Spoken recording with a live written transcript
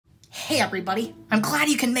Hey everybody, I'm glad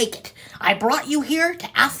you can make it. I brought you here to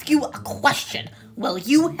ask you a question. Will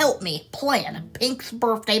you help me plan Pink's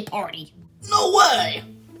birthday party? No way!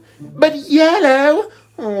 But Yellow!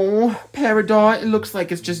 Oh, Peridot, it looks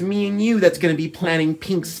like it's just me and you that's gonna be planning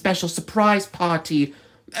Pink's special surprise party.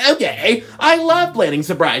 Okay, I love planning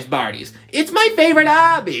surprise parties. It's my favorite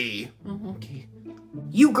hobby. Oh, okay.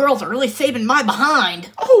 You girls are really saving my behind.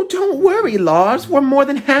 Oh, don't worry, Lars. We're more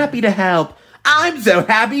than happy to help. I'm so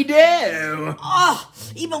happy too. Oh,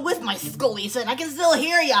 even with my scullies in, I can still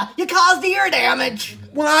hear ya. You caused ear damage.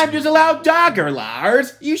 Well, I'm just a loud talker,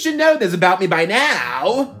 Lars. You should know this about me by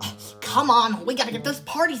now. Come on, we gotta get this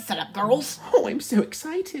party set up, girls. Oh, I'm so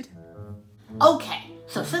excited. Okay,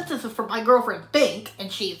 so since this is for my girlfriend Pink,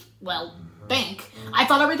 and she's, well, pink, I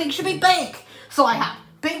thought everything should be pink. So I have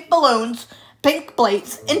pink balloons, pink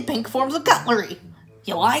plates, and pink forms of cutlery.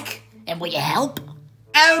 You like? And will you help?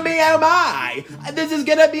 Oh me, oh my! This is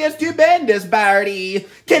gonna be a stupendous party!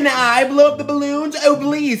 Can I blow up the balloons? Oh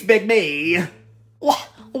please, Big Me!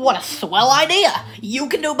 What a swell idea! You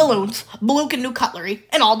can do balloons, Blue can do cutlery,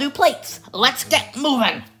 and I'll do plates. Let's get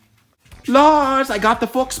moving! Lars, I got the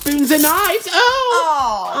fork, spoons, and knives!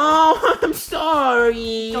 Oh, I'm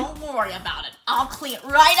sorry! Don't worry about it. I'll clean it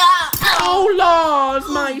right up! Oh, Lars,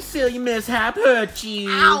 my silly mishap hurt you!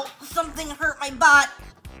 Ow! Something hurt my butt!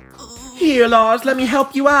 Here, Lars, let me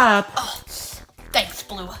help you up. Oh, thanks,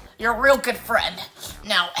 Blue. You're a real good friend.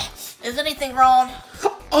 Now, is anything wrong?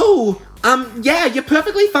 Oh, yeah, you're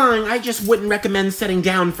perfectly fine. I just wouldn't recommend sitting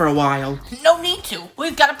down for a while. No need to.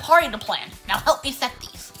 We've got a party to plan. Now help me set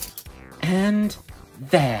these. And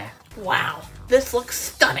there. Wow, this looks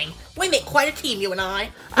stunning. We make quite a team, you and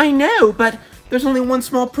I. I know, but there's only one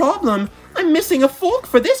small problem. I'm missing a fork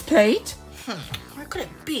for this plate. Where could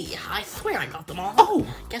it be? I swear I got them all. Oh.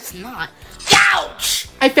 Guess not. Ouch!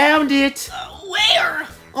 I found it. Where?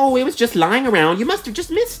 Oh, it was just lying around. You must have just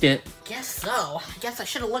missed it. Guess so. I guess I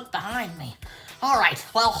should have looked behind me. Alright,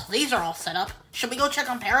 well, these are all set up. Should we go check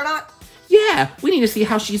on Peridot? Yeah, we need to see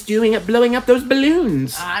how she's doing at blowing up those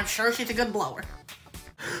balloons. I'm sure she's a good blower.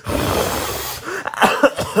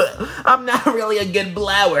 I'm not really a good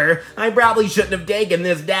blower. I probably shouldn't have taken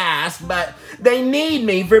this task, but they need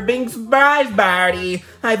me for Pink's surprise party.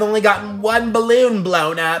 I've only gotten one balloon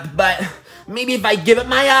blown up, but maybe if I give it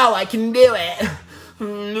my all, I can do it.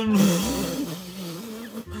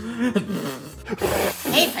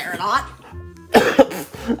 Hey, Peridot.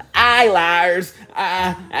 Hi, Lars.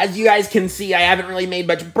 As you guys can see, I haven't really made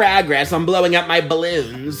much progress on blowing up my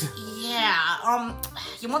balloons. Yeah,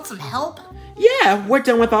 you want some help? Yeah, we're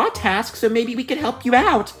done with our task, so maybe we could help you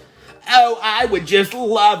out. Oh, I would just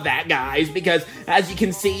love that, guys, because as you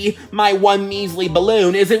can see, my one measly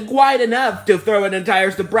balloon isn't quite enough to throw an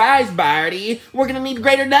entire surprise party. We're gonna need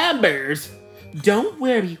greater numbers. Don't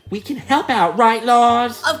worry, we can help out, right,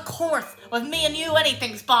 Lars? Of course. With me and you,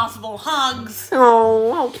 anything's possible. Hugs.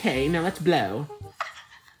 Oh, okay, now let's blow.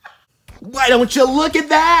 Why don't you look at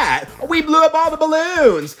that? We blew up all the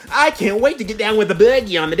balloons. I can't wait to get down with the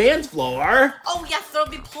boogie on the dance floor. Oh yes, there'll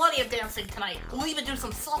be plenty of dancing tonight. We'll even do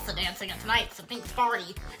some salsa dancing at tonight's Pink's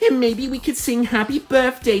party. And maybe we could sing happy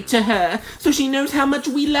birthday to her so she knows how much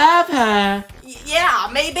we love her. Yeah,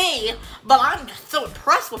 maybe. But I'm just so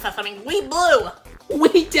impressed with us. I mean, we blew.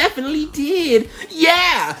 We definitely did.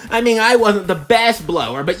 Yeah. I mean, I wasn't the best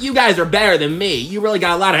blower, but you guys are better than me. You really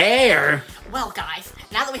got a lot of hair. Well, guys,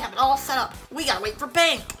 now that we have it all set up, we gotta wait for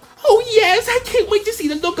Pink. Oh, yes. I can't wait to see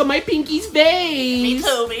the look on my Pinky's face.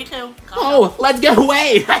 Me too. Oh, let's go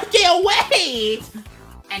away. I can't wait.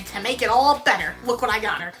 And to make it all better, look what I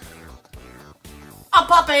got her. A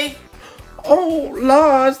puppy. Oh,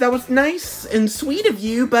 Lars, that was nice and sweet of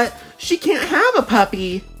you, but she can't have a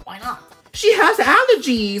puppy. Why not? She has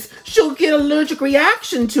allergies. She'll get an allergic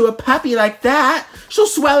reaction to a puppy like that. She'll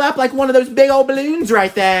swell up like one of those big old balloons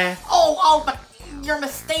right there. Oh, but you're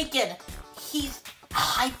mistaken. He's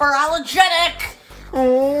hyperallergenic.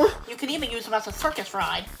 Oh. You can even use him as a circus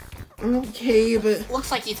ride. Okay, but... Looks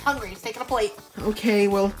like he's hungry. He's taking a plate. Okay,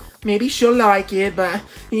 well, maybe she'll like it, but,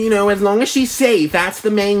 you know, as long as she's safe, that's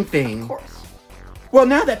the main thing. Of course. Well,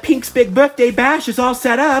 now that Pink's big birthday bash is all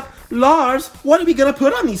set up, Lars, what are we gonna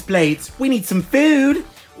put on these plates? We need some food.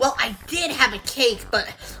 Well, I did have a cake, but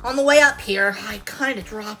on the way up here, I kind of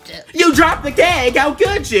dropped it. You dropped the cake? How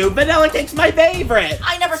could you? Vanilla cake's my favorite.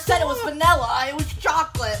 I never said it was vanilla. It was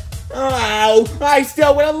chocolate. Oh, I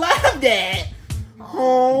still would have loved it.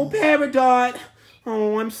 Oh, Peridot.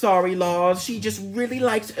 Oh, I'm sorry, Lars. She just really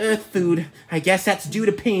likes earth food. I guess that's due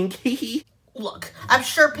to Pink. Look, I'm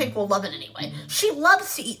sure Pink will love it anyway. She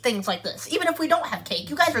loves to eat things like this. Even if we don't have cake,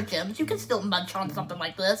 you guys are gems. You can still munch on something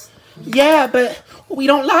like this. Yeah, but we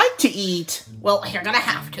don't like to eat. Well, you're gonna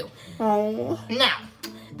have to. Oh. Now,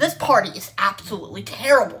 this party is absolutely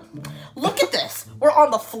terrible. Look at this. We're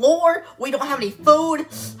on the floor. We don't have any food.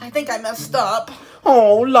 I think I messed up.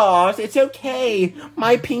 Oh, Lars, it's okay.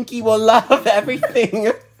 My Pinky will love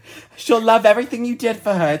everything. She'll love everything you did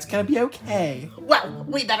for her. It's gonna be okay. Well,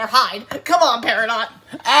 we better hide. Come on, Peridot.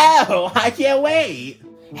 Oh, I can't wait.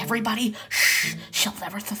 Everybody, shh. She'll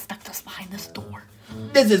never suspect us behind this door.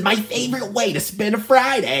 This is my favorite way to spend a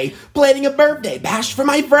Friday, planning a birthday bash for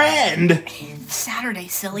my friend. It's Saturday,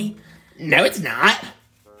 silly. No, it's not.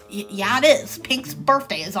 Yeah, it is. Pink's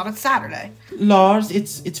birthday is on a Saturday. Lars,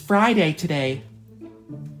 it's Friday today.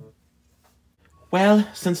 Well,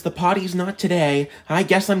 since the party's not today, I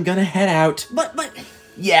guess I'm gonna head out. But...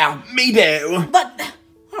 Yeah, me too. But...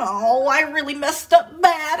 Oh, I really messed up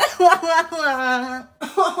bad. I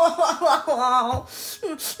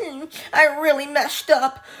really messed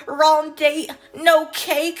up. Wrong date, no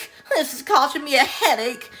cake. This is causing me a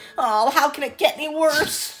headache. Oh, how can it get any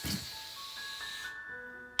worse?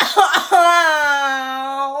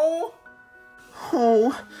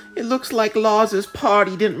 Oh, it looks like Lars's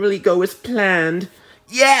party didn't really go as planned.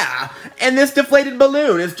 Yeah, and this deflated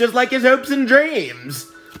balloon is just like his hopes and dreams.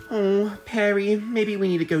 Oh, Perry, maybe we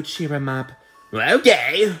need to go cheer him up.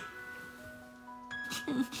 Okay.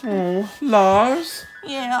 Oh, Lars?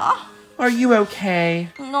 Yeah? Are you okay?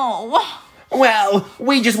 No. Well,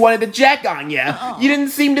 we just wanted to check on you. You didn't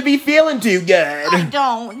seem to be feeling too good. I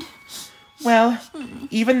don't. Well,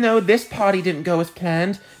 even though this party didn't go as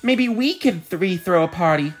planned, maybe we could throw a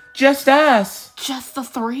party. Just us. Just the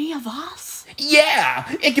three of us?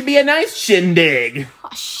 Yeah, it could be a nice shindig.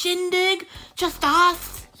 A shindig? Just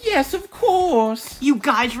us? Yes, of course. You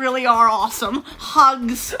guys really are awesome.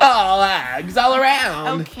 Hugs. Oh, hugs all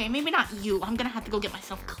around. Okay, maybe not you. I'm gonna have to go get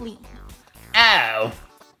myself clean. Oh.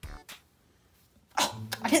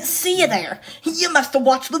 I didn't see you there. You must have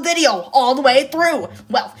watched the video all the way through.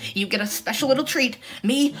 Well, you get a special little treat.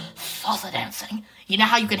 Me salsa dancing. You know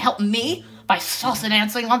how you can help me? By salsa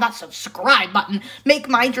dancing on that subscribe button. Make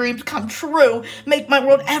my dreams come true. Make my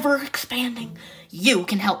world ever expanding. You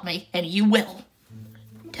can help me, and you will.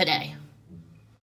 Today.